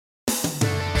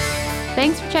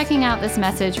Thanks for checking out this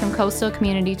message from Coastal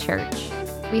Community Church.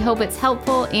 We hope it's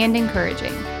helpful and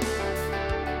encouraging.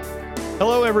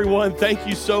 Hello, everyone. Thank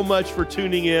you so much for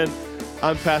tuning in.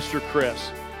 I'm Pastor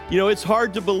Chris. You know, it's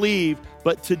hard to believe,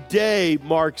 but today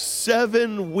marks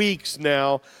 7 weeks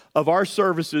now of our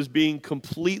services being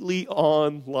completely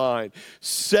online.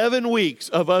 7 weeks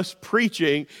of us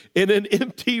preaching in an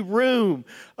empty room.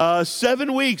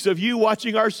 7 weeks of you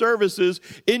watching our services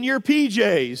in your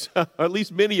PJs. At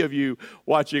least many of you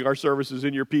watching our services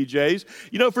in your PJs.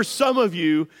 You know, for some of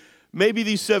you, maybe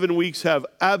these 7 weeks have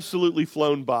absolutely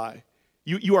flown by.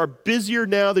 You are busier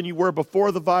now than you were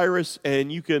before the virus,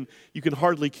 and you can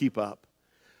hardly keep up.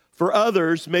 For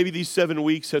others, maybe these 7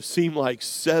 weeks have seemed like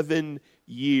 7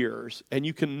 years, and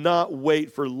you cannot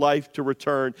wait for life to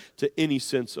return to any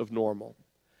sense of normal.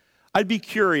 I'd be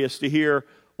curious to hear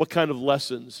what kind of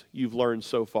lessons you've learned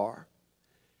so far.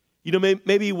 You know,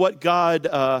 maybe what God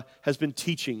has been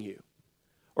teaching you,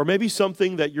 or maybe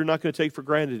something that you're not going to take for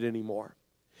granted anymore.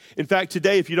 In fact,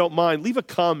 today, if you don't mind, leave a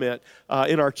comment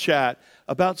in our chat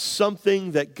about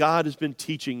something that God has been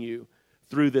teaching you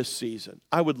through this season.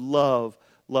 I would love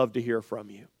to hear from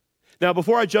you. Now,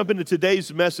 before I jump into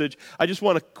today's message, I just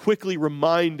want to quickly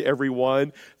remind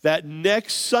everyone that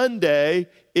next Sunday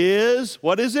is,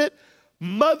 what is it?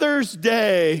 Mother's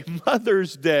Day.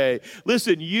 Mother's Day.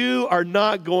 Listen, you are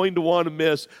not going to want to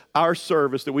miss our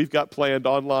service that we've got planned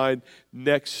online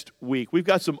next week. We've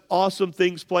got some awesome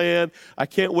things planned. I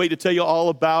can't wait to tell you all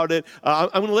about it. I'm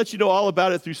going to let you know all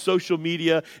about it through social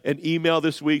media and email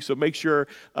this week, so make sure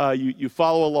you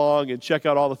follow along and check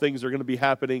out all the things that are going to be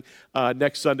happening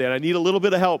next Sunday. And I need a little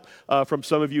bit of help from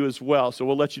some of you as well, so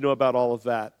we'll let you know about all of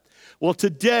that. Well,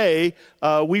 today,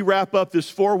 we wrap up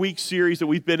this 4-week series that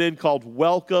we've been in called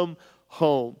Welcome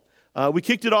Home. We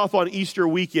kicked it off on Easter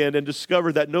weekend and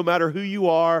discovered that no matter who you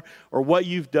are or what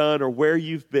you've done or where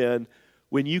you've been,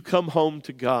 when you come home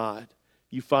to God,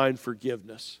 you find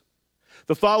forgiveness.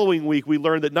 The following week, we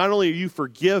learned that not only are you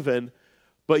forgiven,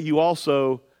 but you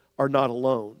also are not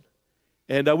alone.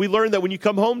 And we learned that when you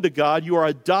come home to God, you are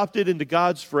adopted into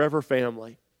God's forever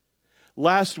family.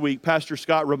 Last week, Pastor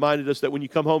Scott reminded us that when you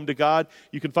come home to God,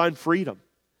 you can find freedom.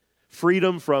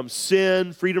 Freedom from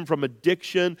sin, freedom from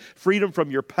addiction, freedom from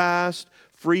your past,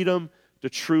 freedom to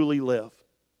truly live.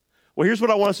 Well, here's what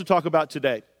I want us to talk about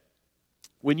today.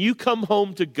 When you come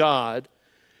home to God,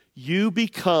 you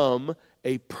become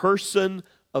a person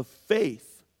of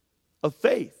faith. Of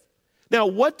faith. Now,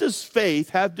 what does faith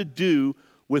have to do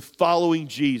with following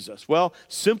Jesus? Well,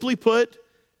 simply put,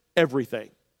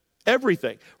 everything.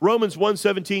 Everything. Romans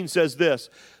 1:17 says this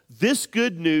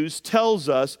good news tells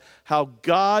us how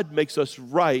God makes us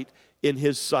right in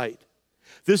His sight.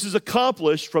 This is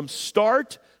accomplished from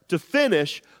start to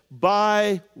finish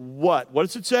by what? What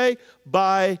does it say?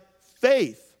 By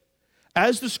faith.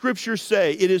 As the scriptures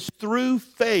say, it is through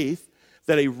faith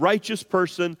that a righteous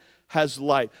person has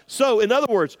life. So, in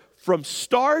other words, from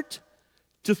start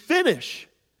to finish,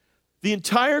 the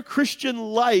entire Christian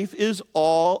life is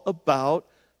all about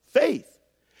faith.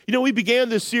 You know, we began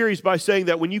this series by saying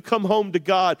that when you come home to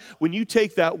God, when you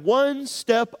take that one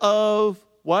step of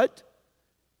what?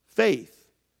 Faith,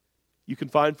 you can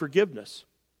find forgiveness.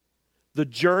 The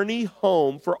journey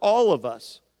home for all of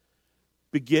us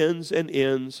begins and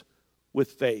ends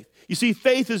with faith. You see,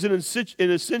 faith is an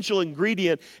essential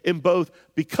ingredient in both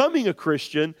becoming a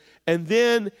Christian and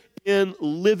then in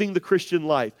living the Christian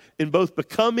life, in both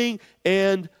becoming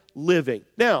and living.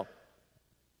 Now,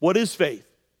 what is faith?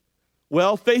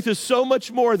 Well, faith is so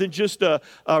much more than just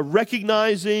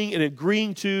recognizing and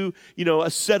agreeing to,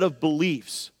 a set of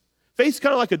beliefs. Faith's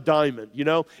kind of like a diamond,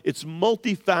 It's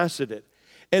multifaceted.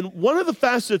 And one of the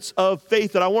facets of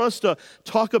faith that I want us to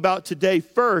talk about today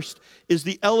first is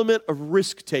the element of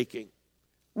risk-taking.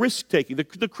 Risk-taking.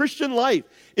 The Christian life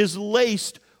is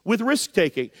laced with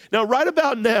risk-taking. Now, right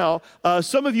about now,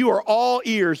 some of you are all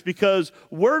ears because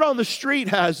word on the street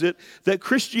has it that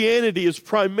Christianity is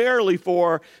primarily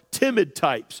for timid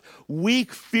types,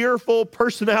 weak, fearful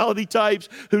personality types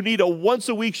who need a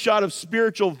once-a-week shot of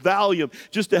spiritual Valium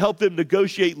just to help them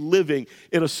negotiate living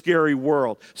in a scary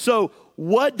world. So,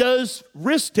 what does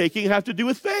risk-taking have to do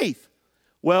with faith?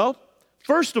 Well,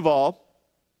 first of all,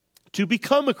 to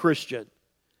become a Christian,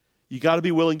 you got to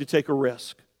be willing to take a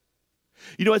risk.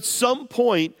 At some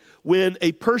point when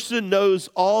a person knows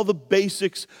all the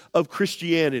basics of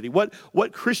Christianity, what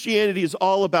Christianity is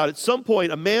all about, at some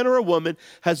point a man or a woman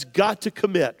has got to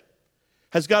commit,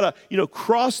 has got to,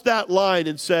 cross that line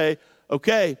and say,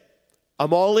 okay,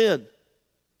 I'm all in.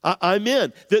 I'm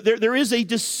in. There is a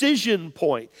decision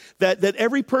point that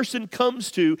every person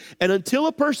comes to, and until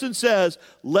a person says,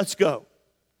 let's go,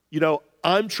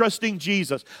 I'm trusting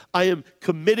Jesus. I am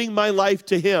committing my life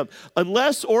to him.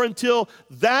 Unless or until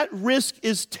that risk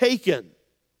is taken,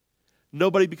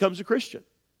 nobody becomes a Christian.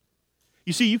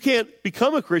 You see, you can't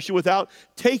become a Christian without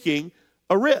taking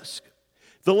a risk.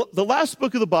 The last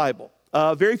book of the Bible,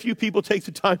 very few people take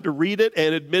the time to read it,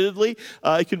 and admittedly,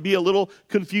 it can be a little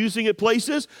confusing at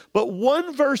places. But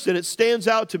one verse in it stands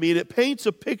out to me, and it paints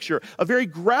a picture, a very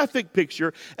graphic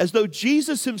picture, as though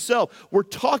Jesus himself were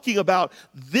talking about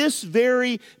this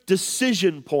very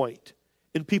decision point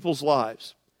in people's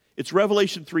lives. It's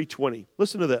Revelation 3:20.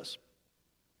 Listen to this.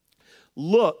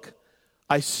 Look,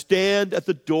 I stand at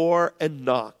the door and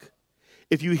knock.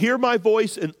 If you hear my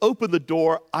voice and open the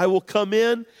door, I will come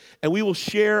in and we will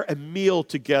share a meal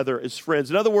together as friends.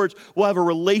 In other words, we'll have a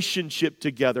relationship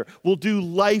together. We'll do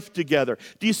life together.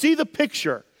 Do you see the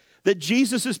picture that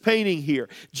Jesus is painting here?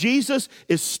 Jesus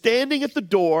is standing at the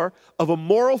door of a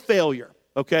moral failure,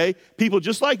 okay? People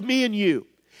just like me and you.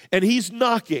 And he's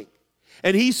knocking.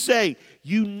 And he's saying,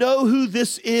 you know who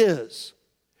this is.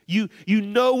 You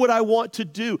know what I want to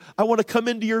do. I want to come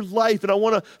into your life and I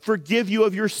want to forgive you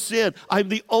of your sin. I'm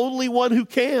the only one who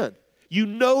can. You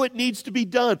know it needs to be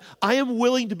done. I am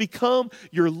willing to become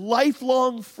your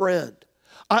lifelong friend.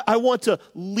 I want to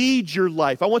lead your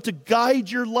life. I want to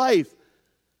guide your life.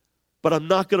 But I'm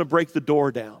not going to break the door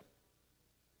down.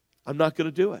 I'm not going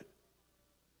to do it.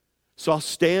 So I'll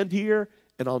stand here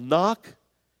and I'll knock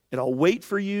and I'll wait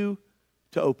for you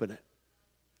to open it.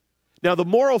 Now, the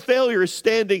moral failure is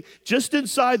standing just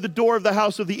inside the door of the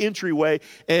house of the entryway.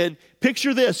 And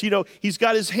picture this, he's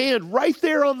got his hand right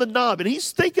there on the knob, and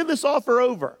he's thinking this offer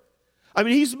over. I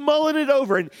mean, he's mulling it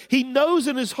over, and he knows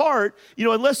in his heart,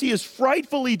 unless he is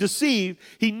frightfully deceived,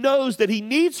 he knows that he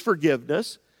needs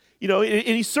forgiveness. And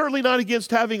he's certainly not against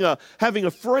having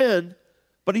a friend,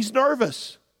 but he's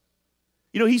nervous.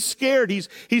 He's scared.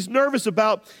 He's nervous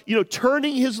about,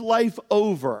 turning his life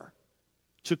over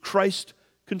to Christ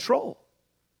control.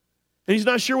 And he's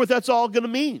not sure what that's all going to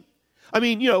mean. I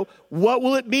mean, what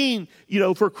will it mean,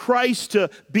 for Christ to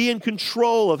be in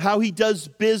control of how he does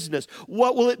business?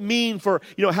 What will it mean for,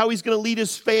 how he's going to lead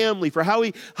his family, for how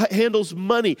he handles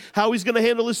money, how he's going to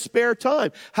handle his spare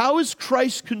time? How is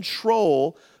Christ's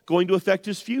control going to affect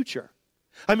his future?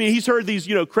 I mean, he's heard these,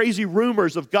 crazy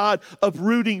rumors of God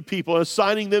uprooting people and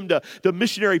assigning them to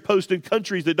missionary posts in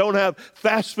countries that don't have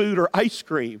fast food or ice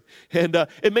cream. And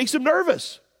it makes him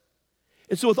nervous.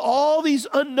 And so with all these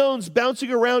unknowns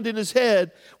bouncing around in his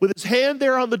head, with his hand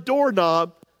there on the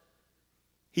doorknob,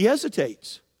 he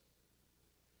hesitates.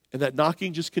 And that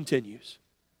knocking just continues.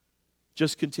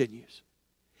 Just continues.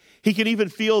 He can even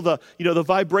feel the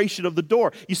vibration of the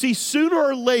door. You see, sooner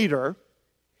or later,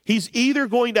 he's either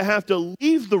going to have to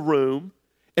leave the room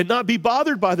and not be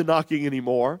bothered by the knocking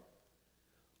anymore,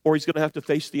 or he's going to have to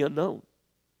face the unknown.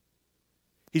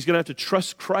 He's going to have to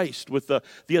trust Christ with the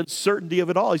uncertainty of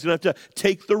it all. He's going to have to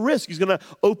take the risk. He's going to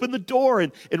open the door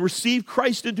and receive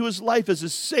Christ into his life as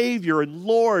his Savior and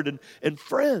Lord and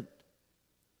friend.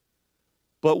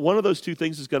 But one of those two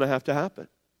things is going to happen.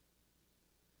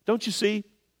 Don't you see?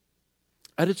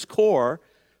 At its core,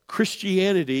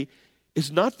 Christianity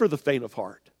is not for the faint of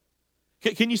heart.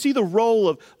 Can you see the role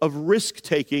of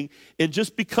risk-taking in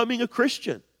just becoming a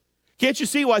Christian? Can't you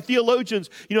see why theologians,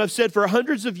 have said for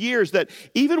hundreds of years that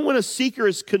even when a seeker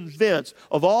is convinced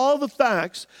of all the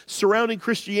facts surrounding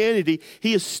Christianity,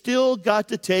 he has still got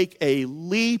to take a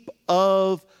leap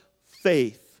of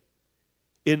faith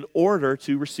in order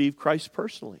to receive Christ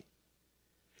personally.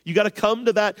 You got to come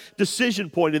to that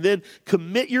decision point and then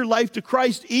commit your life to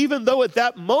Christ, even though at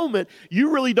that moment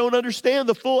you really don't understand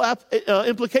the full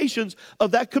implications of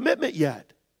that commitment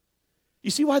yet. You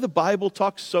see why the Bible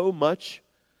talks so much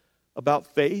about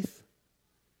faith?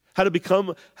 To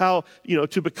become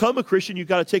a Christian, you've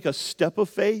got to take a step of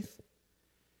faith.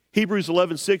 Hebrews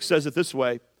 11:6 says it this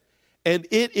way, and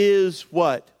it is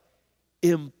what?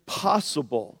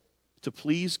 Impossible to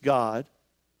please God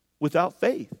without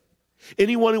faith.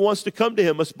 Anyone who wants to come to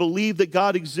him must believe that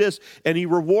God exists and he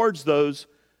rewards those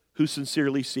who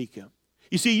sincerely seek him.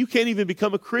 You see, you can't even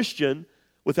become a Christian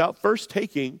without first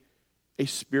taking a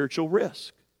spiritual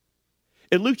risk.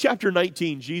 In Luke chapter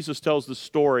 19, Jesus tells the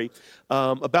story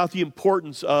about the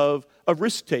importance of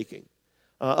risk-taking,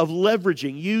 of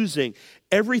leveraging, using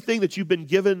everything that you've been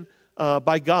given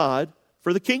by God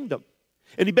for the kingdom.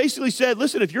 And he basically said,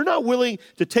 listen, if you're not willing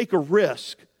to take a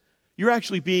risk, you're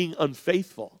actually being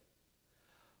unfaithful.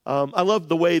 I love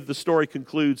the way the story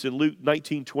concludes in Luke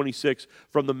 19:26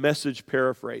 from the Message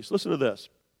paraphrase. Listen to this.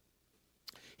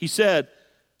 He said,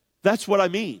 that's what I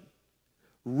mean.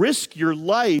 Risk your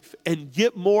life and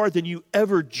get more than you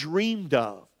ever dreamed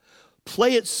of.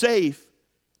 Play it safe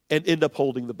and end up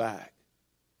holding the bag.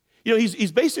 You know,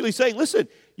 he's basically saying, listen,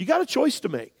 you got a choice to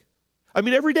make. I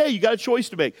mean, every day you got a choice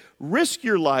to make. Risk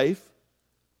your life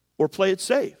or play it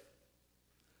safe.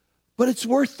 But it's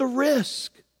worth the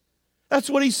risk. That's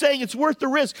what he's saying. It's worth the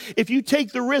risk. If you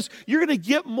take the risk, you're going to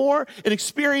get more and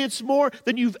experience more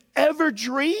than you've ever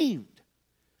dreamed.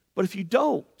 But if you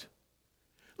don't,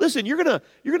 listen, you're going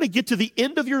to get to the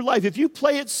end of your life. If you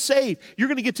play it safe, you're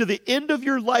going to get to the end of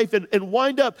your life and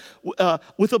wind up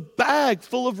with a bag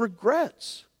full of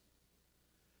regrets.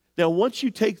 Now, once you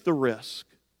take the risk,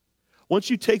 once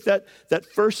you take that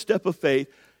first step of faith,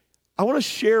 I want to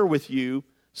share with you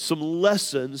some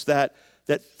lessons that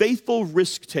faithful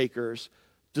risk takers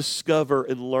discover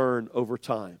and learn over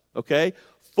time, okay?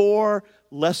 4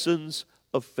 lessons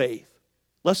of faith.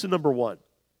 Lesson number 1,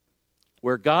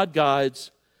 where God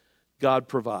guides, God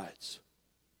provides.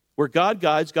 Where God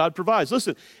guides, God provides.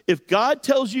 Listen, if God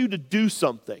tells you to do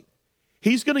something,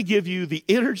 He's going to give you the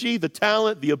energy, the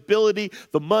talent, the ability,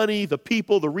 the money, the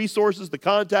people, the resources, the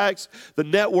contacts, the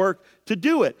network to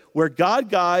do it. Where God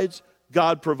guides,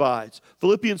 God provides.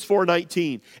 Philippians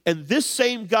 4:19, and this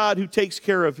same God who takes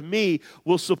care of me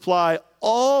will supply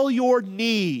all your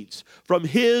needs from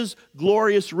His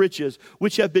glorious riches,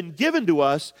 which have been given to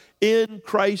us in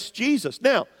Christ Jesus.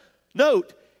 Now,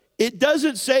 note, it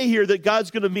doesn't say here that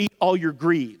God's going to meet all your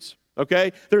greeds.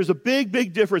 Okay? There's a big,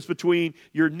 big difference between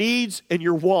your needs and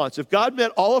your wants. If God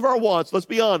met all of our wants, let's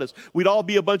be honest, we'd all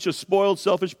be a bunch of spoiled,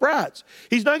 selfish brats.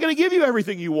 He's not going to give you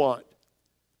everything you want.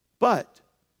 But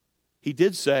He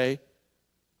did say,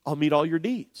 I'll meet all your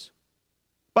needs.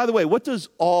 By the way, what does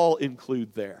all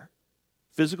include there?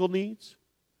 Physical needs,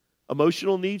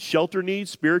 emotional needs, shelter needs,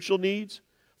 spiritual needs,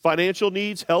 financial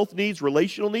needs, health needs,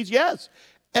 relational needs? Yes.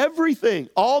 Everything.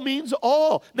 All means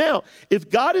all. Now, if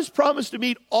God has promised to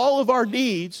meet all of our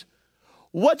needs,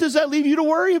 what does that leave you to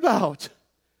worry about?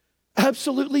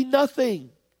 Absolutely nothing.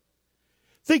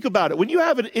 Think about it. When you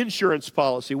have an insurance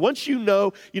policy, once you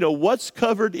know what's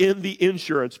covered in the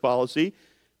insurance policy,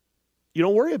 you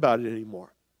don't worry about it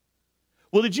anymore.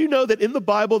 Well, did you know that in the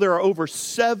Bible there are over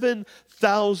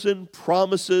 7,000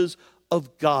 promises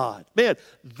of God? Man,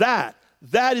 that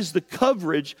is the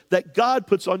coverage that God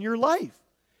puts on your life.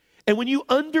 And when you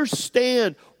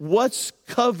understand what's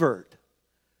covered,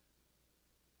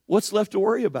 what's left to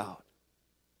worry about?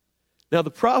 Now,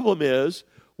 the problem is,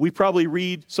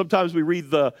 sometimes we read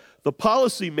the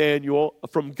policy manual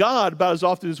from God about as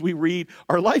often as we read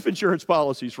our life insurance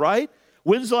policies, right?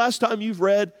 When's the last time you've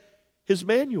read His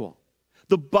manual?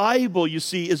 The Bible, you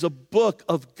see, is a book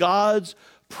of God's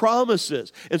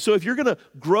promises. And so if you're going to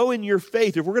grow in your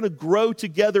faith, if we're going to grow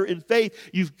together in faith,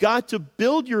 you've got to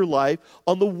build your life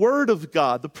on the Word of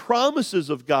God, the promises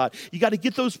of God. You got to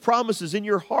get those promises in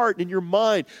your heart and in your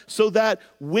mind so that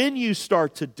when you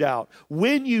start to doubt,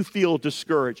 when you feel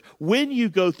discouraged, when you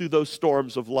go through those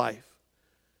storms of life,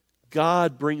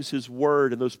 God brings His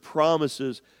Word and those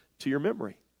promises to your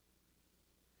memory.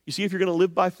 You see, if you're going to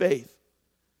live by faith,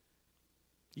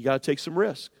 you got to take some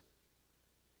risk.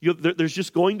 There's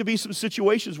just going to be some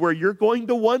situations where you're going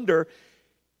to wonder,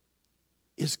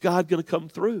 is God going to come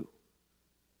through?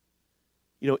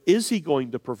 Is He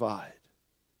going to provide?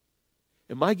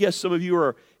 And my guess, some of you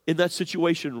are in that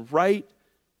situation right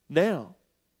now.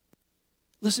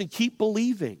 Listen, keep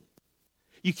believing.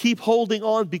 You keep holding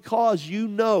on because you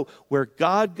know where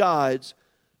God guides,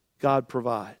 God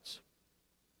provides.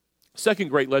 Second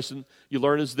great lesson you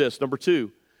learn is this. Number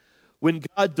 2, when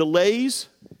God delays,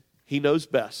 He knows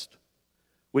best.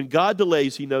 When God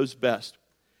delays, He knows best.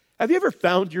 Have you ever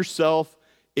found yourself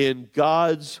in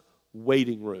God's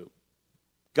waiting room?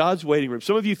 God's waiting room.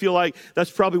 Some of you feel like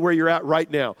that's probably where you're at right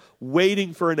now,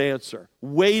 waiting for an answer,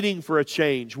 waiting for a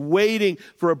change, waiting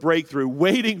for a breakthrough,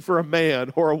 waiting for a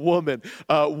man or a woman,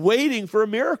 waiting for a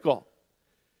miracle.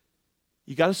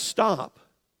 You got to stop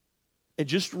and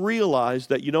just realize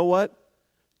that, you know what?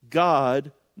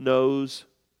 God knows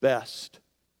best.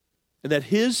 And that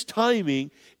His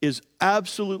timing is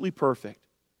absolutely perfect.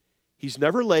 He's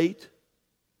never late.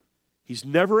 He's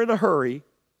never in a hurry.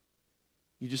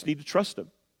 You just need to trust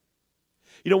Him.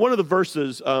 One of the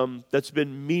verses that's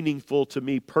been meaningful to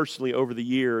me personally over the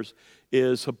years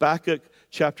is Habakkuk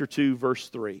chapter 2, verse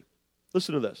 3.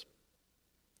 Listen to this.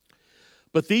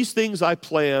 But these things I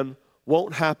plan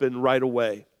won't happen right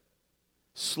away.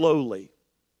 Slowly,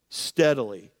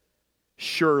 steadily,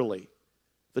 surely,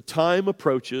 the time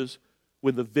approaches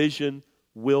when the vision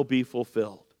will be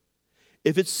fulfilled.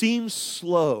 If it seems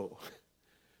slow,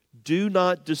 do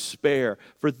not despair,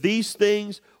 for these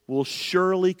things will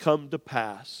surely come to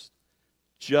pass.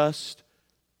 Just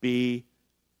be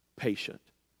patient.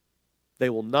 They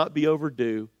will not be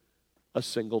overdue. a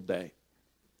single day.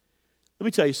 Let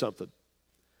me tell you something.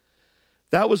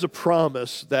 That was a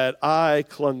promise that I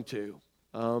clung to,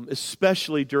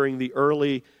 especially during the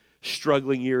early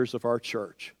struggling years of our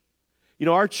church. You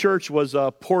know, our church was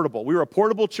portable. We were a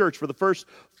portable church for the first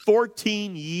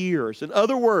 14 years. In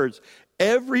other words,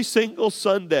 every single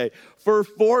Sunday for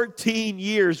 14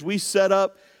 years, we set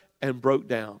up and broke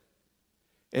down.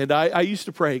 And I used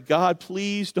to pray, God,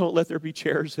 please don't let there be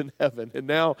chairs in heaven. And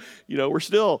now, you know, we're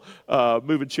still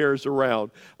moving chairs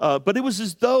around. But it was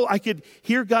as though I could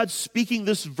hear God speaking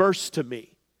this verse to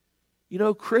me. You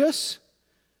know, Chris,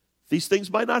 these things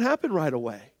might not happen right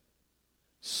away.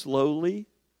 Slowly,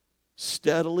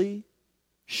 steadily,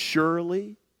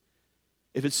 surely.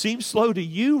 If it seems slow to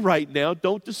you right now,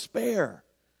 don't despair.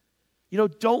 You know,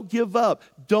 don't give up.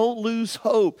 Don't lose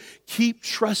hope. Keep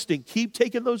trusting. Keep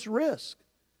taking those risks.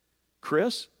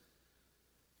 Chris,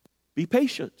 be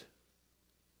patient.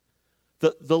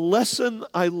 The lesson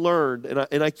I learned,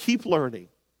 and I keep learning,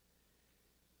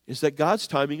 is that God's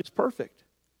timing is perfect.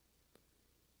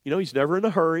 You know, He's never in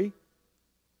a hurry,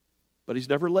 but He's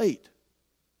never late.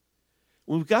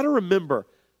 We've got to remember,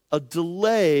 a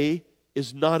delay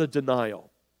is not a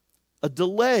denial. A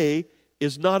delay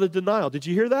is not a denial. Did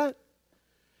you hear that?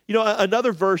 You know,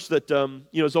 another verse that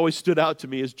has always stood out to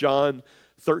me is John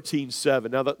 13:7.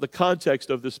 Now, the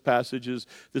context of this passage is,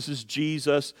 this is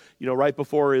Jesus, right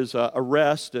before his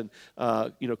arrest and,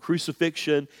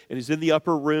 crucifixion, and he's in the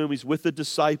upper room, he's with the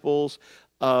disciples,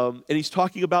 and he's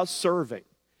talking about serving.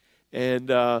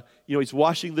 And, he's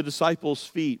washing the disciples'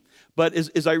 feet. But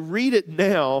as I read it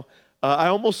now, I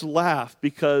almost laugh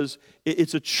because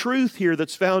it's a truth here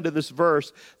that's found in this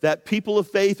verse that people of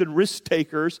faith and risk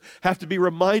takers have to be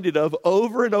reminded of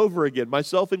over and over again,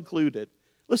 myself included.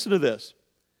 Listen to this.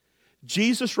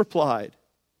 Jesus replied,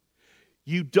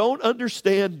 "You don't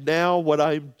understand now what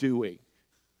I'm doing,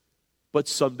 but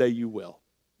someday you will."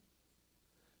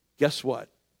 Guess what?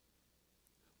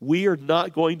 We are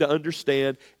not going to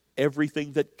understand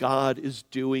everything that God is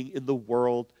doing in the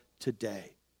world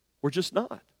today. We're just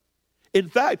not. In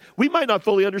fact, we might not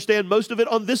fully understand most of it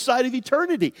on this side of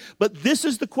eternity. But this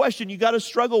is the question you got to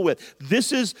struggle with.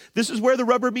 This is where the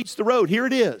rubber meets the road. Here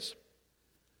it is.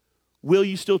 Will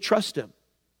you still trust Him?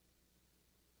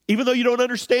 Even though you don't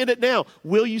understand it now,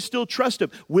 will you still trust Him?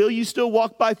 Will you still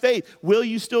walk by faith? Will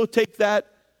you still take that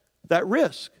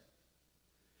risk?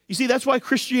 You see, that's why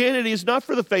Christianity is not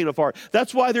for the faint of heart.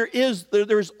 That's why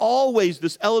there's always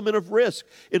this element of risk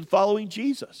in following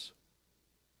Jesus.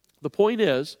 The point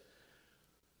is,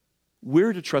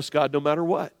 we're to trust God no matter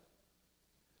what,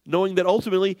 knowing that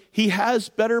ultimately He has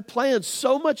better plans,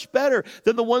 so much better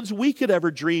than the ones we could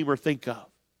ever dream or think of.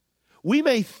 We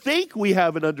may think we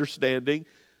have an understanding,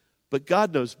 but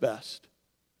God knows best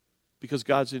because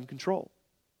God's in control.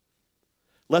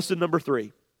 Lesson number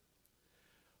 3.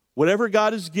 Whatever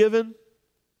God has given,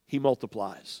 He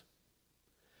multiplies.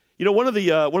 You know, one of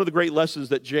the great lessons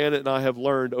that Janet and I have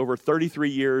learned over 33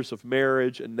 years of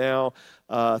marriage and now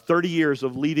 30 years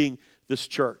of leading this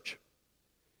church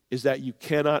is that you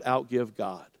cannot outgive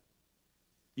God.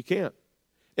 You can't.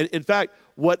 And in fact,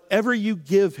 whatever you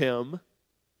give Him,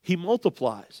 He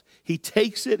multiplies. He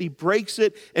takes it, He breaks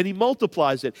it, and He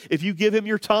multiplies it. If you give Him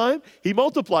your time, He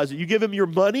multiplies it. You give Him your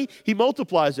money, He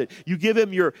multiplies it. You give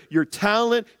Him your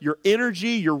talent, your energy,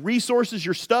 your resources,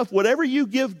 your stuff. Whatever you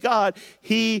give God,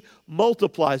 He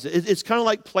multiplies it. It's kind of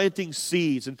like planting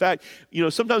seeds. In fact,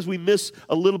 sometimes we miss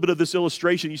a little bit of this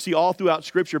illustration. You see all throughout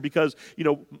Scripture because,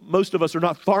 most of us are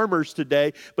not farmers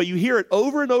today, but you hear it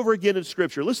over and over again in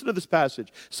Scripture. Listen to this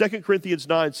passage, 2 Corinthians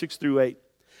 9, 6 through 8.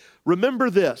 Remember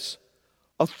this,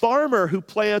 a farmer who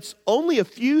plants only a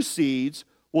few seeds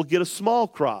will get a small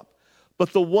crop,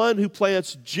 but the one who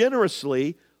plants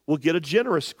generously will get a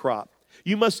generous crop.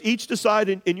 You must each decide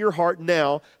in your heart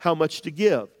now how much to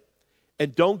give,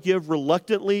 and don't give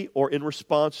reluctantly or in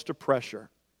response to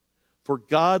pressure, for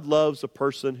God loves a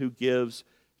person who gives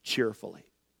cheerfully,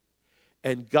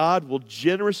 and God will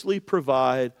generously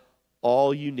provide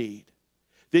all you need.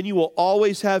 Then you will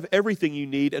always have everything you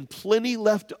need and plenty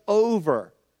left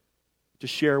over to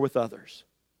share with others.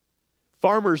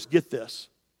 Farmers get this,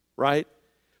 right?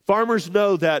 Farmers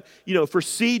know that, for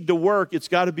seed to work, it's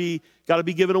got to be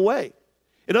given away.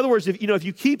 In other words, if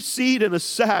you keep seed in a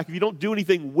sack, if you don't do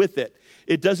anything with it,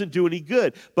 it doesn't do any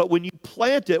good. But when you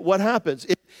plant it, what happens?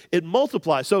 It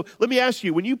multiplies. So let me ask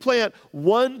you, when you plant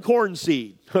one corn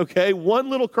seed, okay, one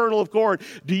little kernel of corn,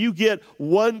 do you get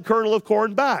one kernel of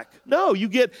corn back? No, you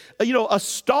get, a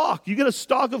stalk. You get a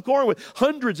stalk of corn with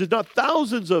hundreds, if not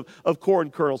thousands of corn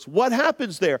kernels. What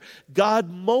happens there? God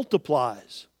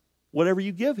multiplies whatever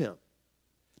you give Him.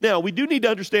 Now, we do need to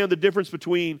understand the difference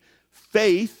between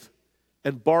faith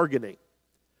and bargaining.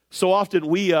 So often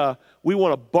we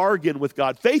want to bargain with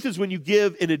God. Faith is when you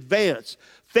give in advance.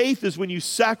 Faith is when you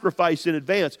sacrifice in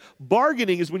advance.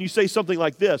 Bargaining is when you say something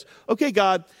like this: okay,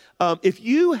 God, if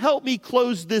you help me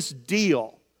close this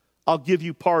deal, I'll give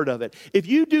you part of it. If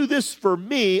you do this for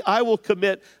me, I will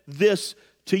commit this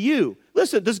to you.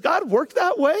 Listen, does God work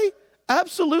that way?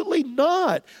 Absolutely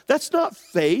not. That's not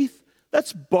faith.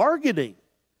 That's bargaining.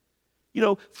 You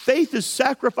know, faith is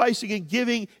sacrificing and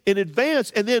giving in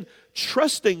advance and then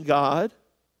trusting God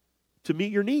to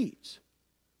meet your needs.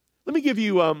 Let me give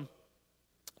you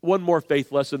one more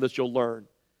faith lesson that you'll learn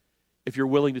if you're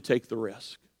willing to take the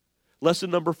risk. Lesson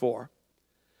number 4.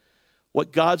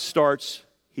 What God starts,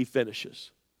 He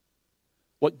finishes.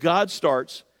 What God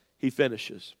starts, He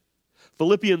finishes.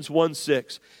 Philippians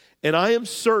 1:6. And I am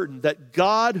certain that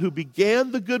God, who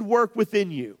began the good work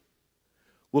within you,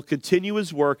 will continue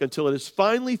His work until it is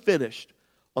finally finished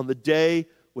on the day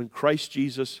when Christ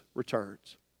Jesus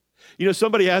returns. You know,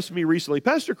 somebody asked me recently,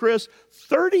 Pastor Chris,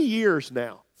 30 years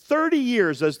now, 30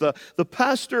 years as the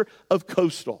pastor of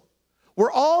Coastal, were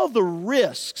all the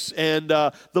risks and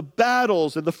the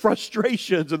battles and the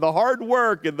frustrations and the hard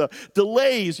work and the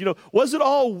delays, you know, was it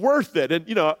all worth it? And,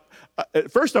 you know,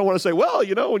 at first I want to say, well,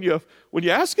 you know, when you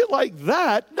ask it like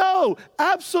that, no,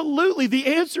 absolutely.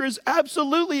 The answer is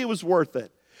absolutely it was worth it.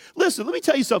 Listen, let me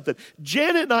tell you something.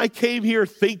 Janet and I came here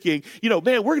thinking, you know,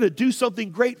 man, we're going to do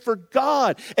something great for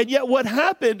God. And yet what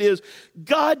happened is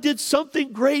God did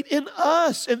something great in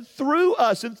us and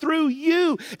through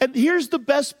you. And here's the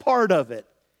best part of it.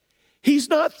 He's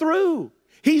not through.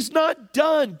 He's not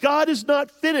done. God is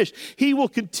not finished. He will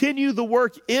continue the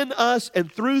work in us and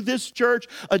through this church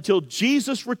until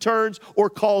Jesus returns or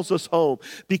calls us home.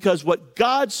 Because what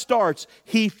God starts,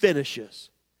 He finishes.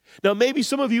 Now, maybe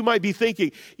some of you might be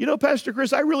thinking, you know, Pastor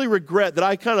Chris, I really regret that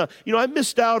I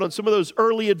missed out on some of those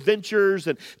early adventures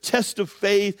and tests of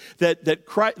faith that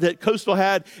Coastal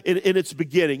had in its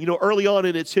beginning, you know, early on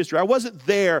in its history. I wasn't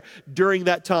there during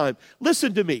that time.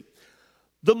 Listen to me.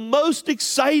 The most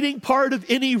exciting part of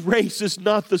any race is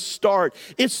not the start,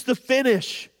 it's the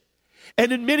finish.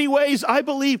 And in many ways, I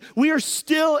believe we are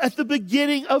still at the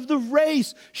beginning of the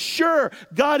race. Sure,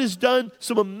 God has done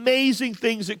some amazing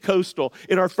things at Coastal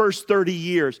in our first 30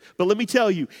 years. But let me tell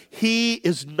you, He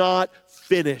is not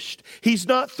finished. He's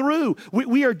not through.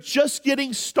 We are just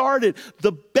getting started.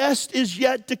 The best is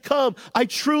yet to come. I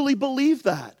truly believe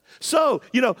that. So,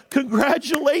 you know,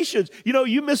 congratulations. You know,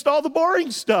 you missed all the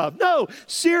boring stuff. No,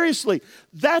 seriously,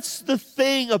 that's the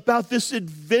thing about this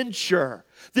adventure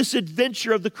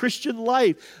of the Christian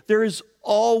life. There is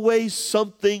always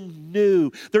something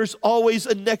new. There's always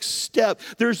a next step.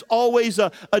 There's always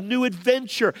a new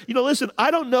adventure. You know, listen,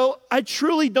 I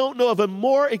truly don't know of a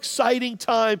more exciting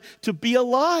time to be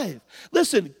alive.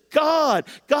 Listen, God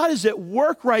is at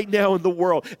work right now in the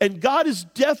world, and God is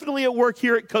definitely at work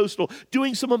here at Coastal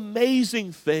doing some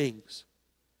amazing things.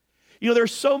 You know,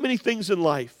 there's so many things in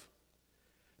life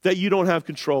that you don't have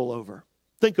control over.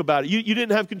 Think about it. You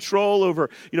didn't have control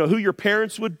over, you know, who your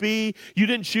parents would be. You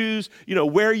didn't choose, you know,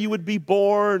 where you would be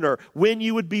born or when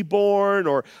you would be born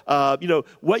or, you know,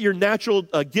 what your natural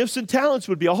gifts and talents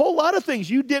would be. A whole lot of things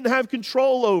you didn't have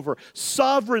control over.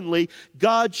 Sovereignly,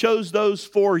 God chose those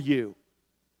for you.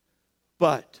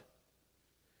 But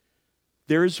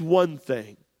there is one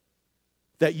thing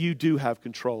that you do have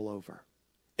control over,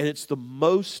 and it's the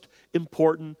most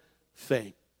important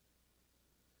thing.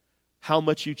 How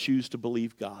much you choose to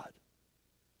believe God.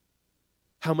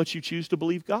 How much you choose to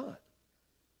believe God.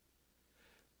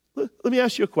 Let me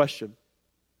ask you a question.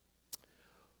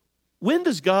 When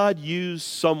does God use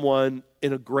someone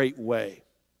in a great way?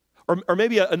 Or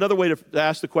maybe another way to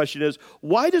ask the question is,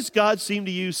 why does God seem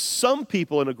to use some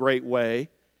people in a great way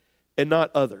and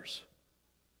not others?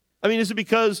 I mean, is it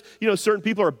because, you know, certain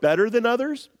people are better than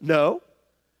others? No.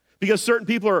 Because certain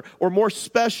people are more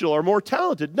special or more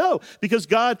talented? No. Because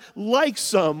God likes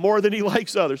some more than He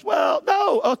likes others? Well,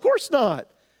 no, of course not.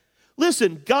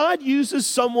 Listen, God uses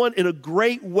someone in a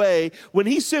great way when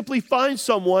He simply finds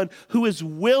someone who is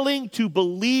willing to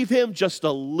believe Him just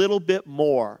a little bit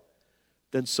more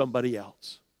than somebody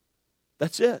else.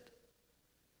 That's it.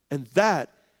 And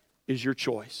that is your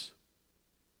choice.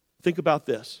 Think about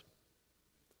this.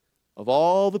 Of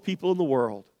all the people in the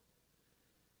world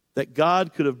that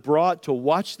God could have brought to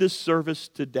watch this service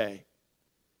today,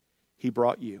 He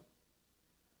brought you.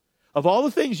 Of all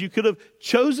the things you could have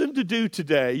chosen to do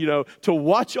today, you know, to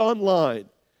watch online,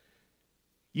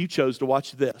 you chose to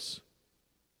watch this.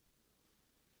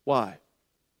 Why?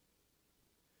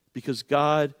 Because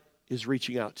God is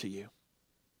reaching out to you,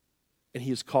 and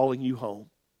He is calling you home.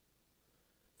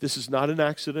 This is not an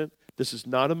accident. This is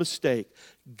not a mistake.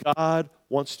 God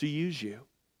wants to use you.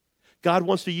 God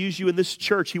wants to use you in this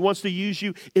church. He wants to use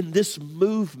you in this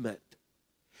movement.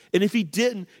 And if he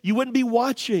didn't, you wouldn't be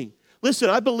watching.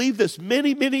 Listen, I believe this.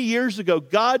 Many, many years ago,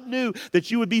 God knew that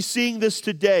you would be seeing this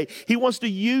today. He wants to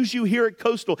use you here at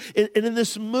Coastal and in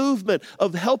this movement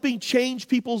of helping change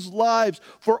people's lives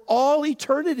for all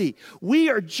eternity.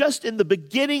 We are just in the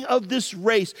beginning of this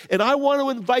race, and I want to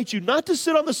invite you not to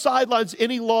sit on the sidelines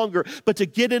any longer, but to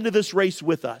get into this race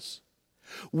with us.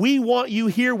 We want you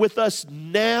here with us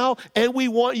now, and we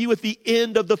want you at the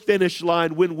end of the finish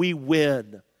line when we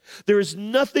win. There is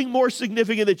nothing more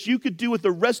significant that you could do with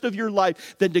the rest of your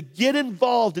life than to get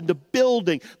involved into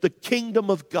building the kingdom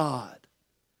of God.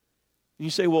 And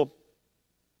you say, well,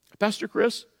 Pastor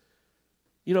Chris,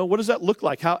 what does that look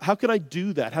like? How can I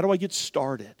do that? How do I get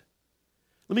started?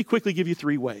 Let me quickly give you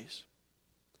 3 ways.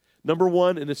 Number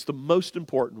 1, and it's the most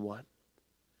important one,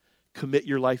 commit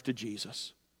your life to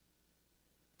Jesus.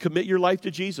 Commit your life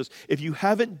to Jesus. If you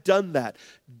haven't done that,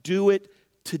 do it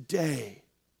today.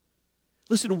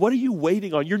 Listen, what are you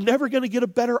waiting on? You're never going to get a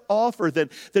better offer than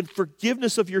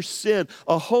forgiveness of your sin,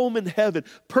 a home in heaven,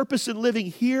 purpose in living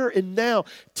here and now.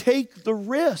 Take the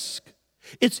risk.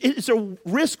 It's a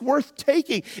risk worth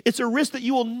taking. It's a risk that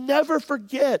you will never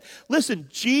forget. Listen,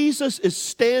 Jesus is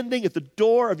standing at the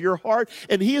door of your heart,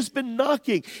 and he has been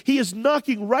knocking. He is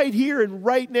knocking right here and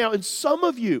right now. And some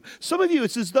of you,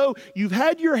 it's as though you've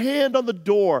had your hand on the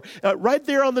door, right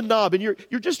there on the knob, and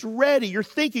you're just ready. You're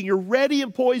thinking you're ready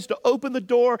and poised to open the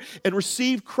door and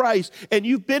receive Christ. And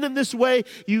you've been in this way.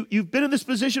 You've been in this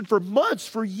position for months,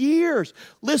 for years.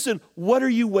 Listen, what are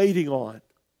you waiting on?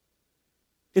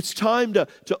 It's time to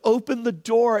open the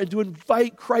door and to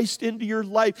invite Christ into your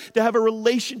life, to have a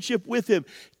relationship with him.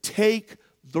 Take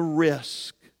the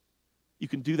risk. You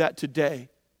can do that today.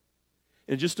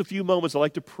 In just a few moments, I'd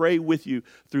like to pray with you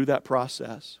through that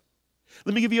process.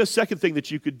 Let me give you a second thing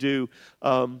that you could do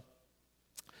to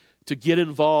get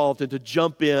involved and to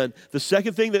jump in. The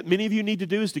second thing that many of you need to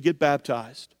do is to get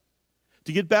baptized.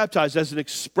 To get baptized as an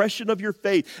expression of your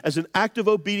faith, as an act of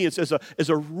obedience, as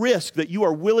a risk that you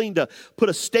are willing to put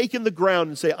a stake in the ground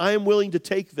and say, I am willing to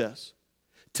take this.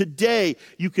 Today,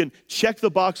 you can check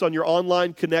the box on your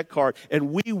online Connect card,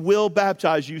 and we will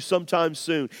baptize you sometime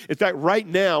soon. In fact, right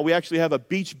now, we actually have a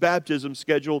beach baptism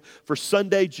scheduled for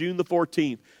Sunday, June the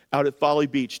 14th. Out at Folly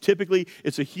Beach. Typically,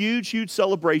 it's a huge, huge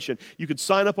celebration. You can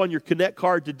sign up on your Connect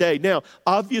card today. Now,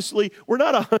 obviously, we're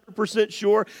not 100%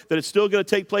 sure that it's still going to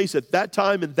take place at that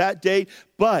time and that date,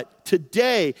 but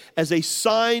today, as a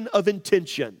sign of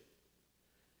intention,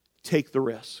 take the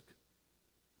risk.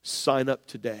 Sign up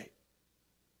today.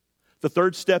 The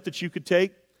third step that you could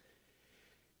take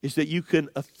is that you can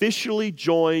officially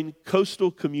join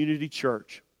Coastal Community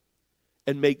Church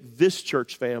and make this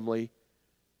church family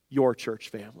your church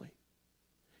family.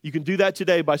 You can do that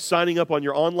today by signing up on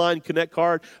your online Connect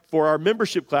card for our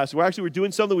membership class. We're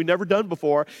doing something we've never done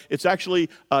before. It's actually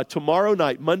tomorrow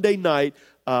night, Monday night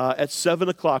at 7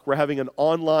 o'clock. We're having an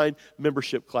online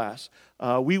membership class.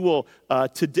 We will,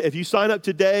 if you sign up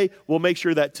today, we'll make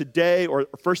sure that today or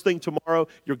first thing tomorrow,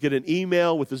 you'll get an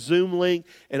email with a Zoom link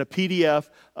and a PDF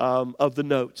of the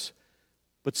notes.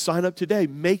 But sign up today.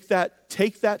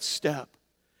 Take that step.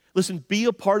 Listen, be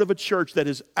a part of a church that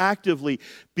is actively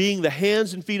being the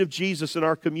hands and feet of Jesus in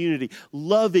our community,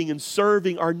 loving and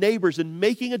serving our neighbors and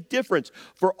making a difference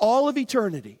for all of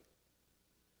eternity.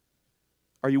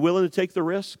 Are you willing to take the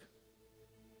risk?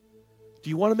 Do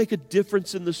you want to make a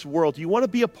difference in this world? Do you want to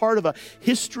be a part of a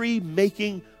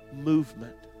history-making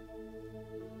movement?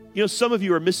 Some of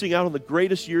you are missing out on the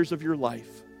greatest years of your life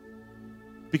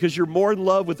because you're more in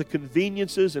love with the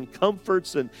conveniences and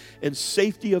comforts and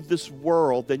safety of this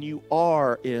world than you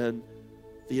are in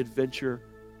the adventure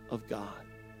of God.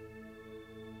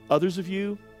 Others of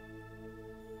you,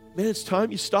 man, it's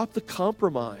time you stop the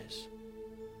compromise.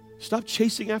 Stop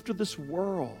chasing after this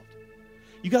world.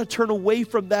 You got to turn away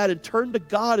from that and turn to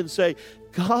God and say,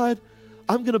 God,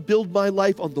 I'm going to build my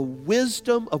life on the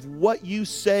wisdom of what you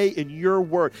say in your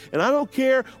word. And I don't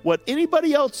care what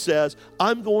anybody else says,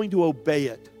 I'm going to obey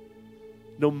it.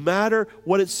 No matter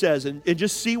what it says, and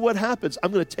just see what happens.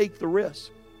 I'm going to take the risk.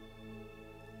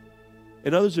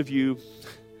 And others of you,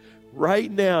 right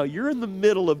now, you're in the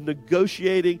middle of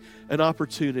negotiating an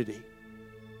opportunity,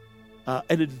 an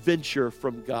adventure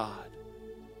from God.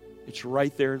 It's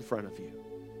right there in front of you.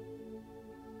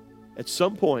 At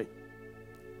some point,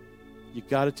 you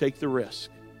got to take the risk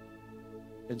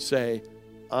and say,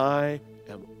 I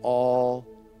am all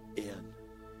in.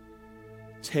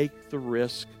 Take the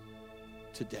risk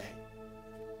today.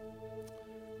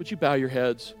 Would you bow your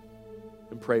heads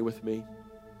and pray with me?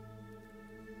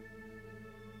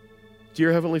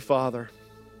 Dear Heavenly Father,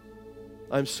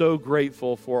 I'm so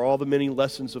grateful for all the many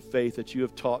lessons of faith that you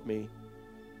have taught me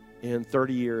in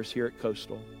 30 years here at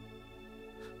Coastal.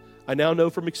 I now know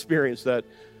from experience that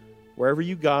wherever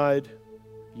you guide,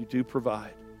 you do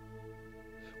provide.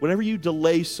 Whenever you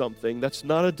delay something, that's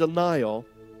not a denial,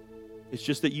 it's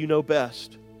just that you know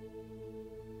best.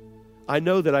 I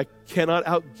know that I cannot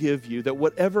outgive you, that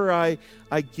whatever I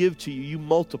give to you, you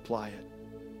multiply it.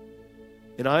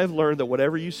 And I have learned that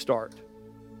whatever you start,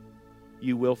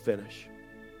 you will finish.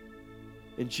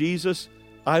 And Jesus,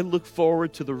 I look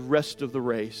forward to the rest of the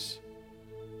race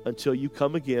until you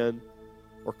come again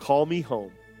or call me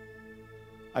home.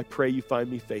 I pray you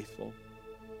find me faithful.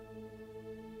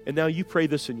 And now you pray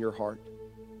this in your heart.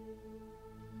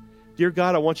 Dear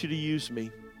God, I want you to use me.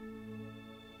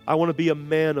 I want to be a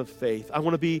man of faith. I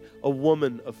want to be a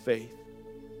woman of faith.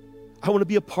 I want to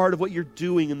be a part of what you're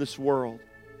doing in this world.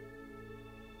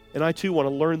 And I too want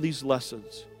to learn these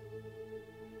lessons.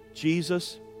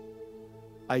 Jesus,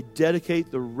 I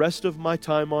dedicate the rest of my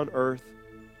time on earth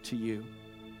to you.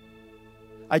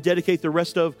 I dedicate the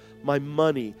rest of my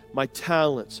money, my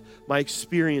talents, my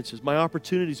experiences, my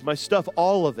opportunities, my stuff,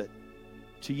 all of it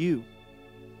to you.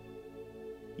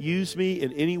 Use me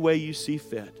in any way you see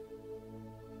fit.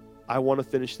 I want to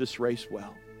finish this race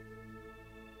well.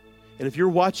 And if you're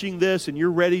watching this and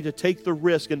you're ready to take the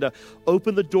risk and to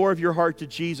open the door of your heart to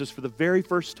Jesus for the very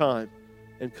first time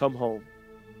and come home,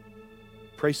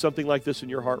 pray something like this in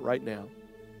your heart right now.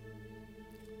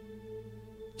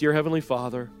 Dear Heavenly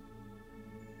Father,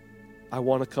 I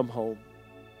want to come home.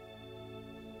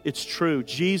 It's true.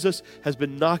 Jesus has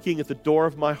been knocking at the door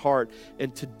of my heart.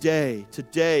 And today,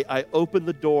 I open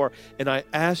the door and I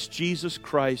ask Jesus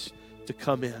Christ to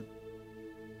come in.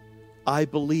 I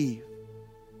believe.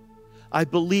 I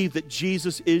believe that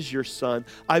Jesus is your Son.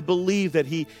 I believe that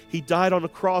He died on a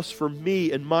cross for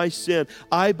me and my sin.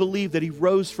 I believe that He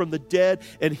rose from the dead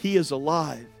and He is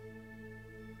alive.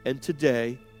 And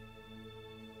today,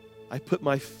 I put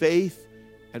my faith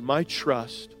and my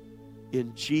trust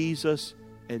in Jesus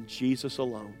and Jesus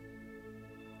alone.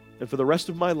 And for the rest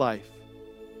of my life,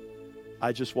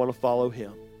 I just want to follow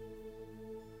Him.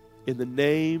 In the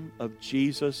name of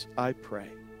Jesus, I pray.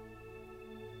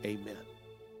 Amen.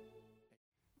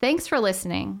 Thanks for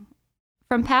listening.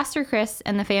 From Pastor Chris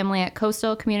and the family at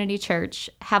Coastal Community Church,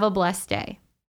 have a blessed day.